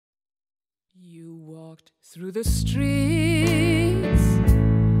walked through the streets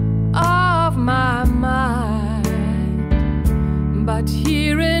of my mind, but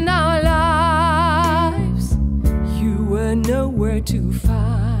here in our lives you were nowhere to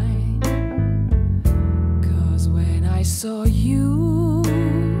find. 'Cause when I saw you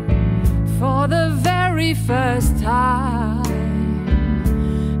for the very first time,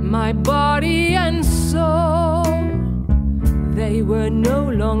 my body and soul, they were no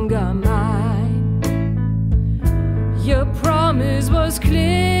longer mine. Your promise was clear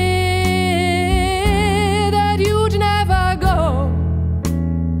that you'd never go.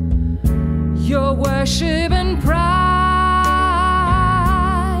 Your worship and pride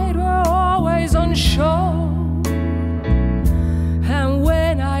were always on show. And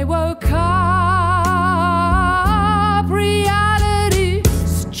when I woke up, reality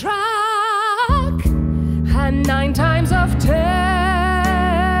struck, and 9 times of 10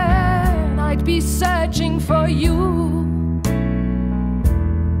 I'd be searching for you.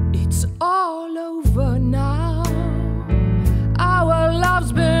 It's all over now, our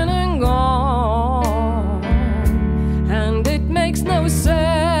love's been and gone, and it makes no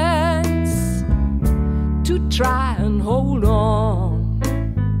sense to try and hold on.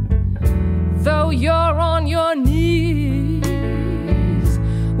 Though you're on your knees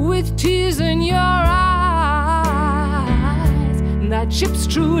with tears in your eyes, that ship's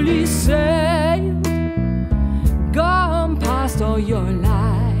truly sailed, gone past all your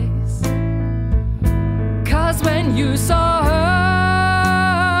lies. 'Cause when you saw her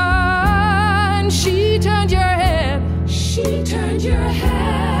and she turned your head,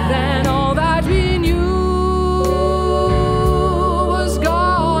 then all that we knew was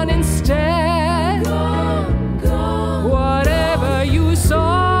gone instead. Whatever you saw,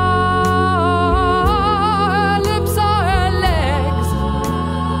 her lips or her legs,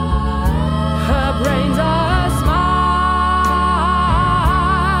 her brains or her smile,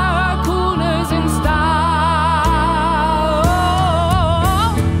 her coolness in style.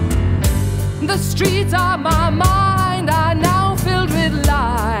 The streets of my mind are now filled with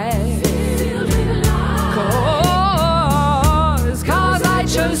life. 'Cause I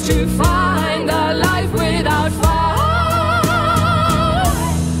chose to find a life without fight.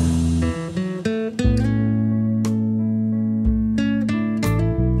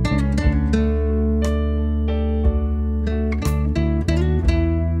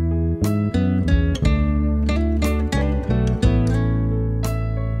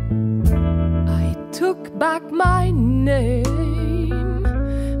 I took back my name,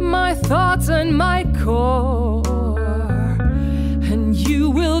 my thoughts and my core, and you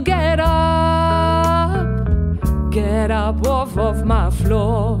will get up off of my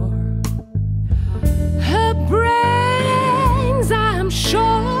floor. Her brains, I'm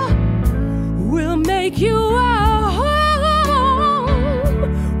sure, will make you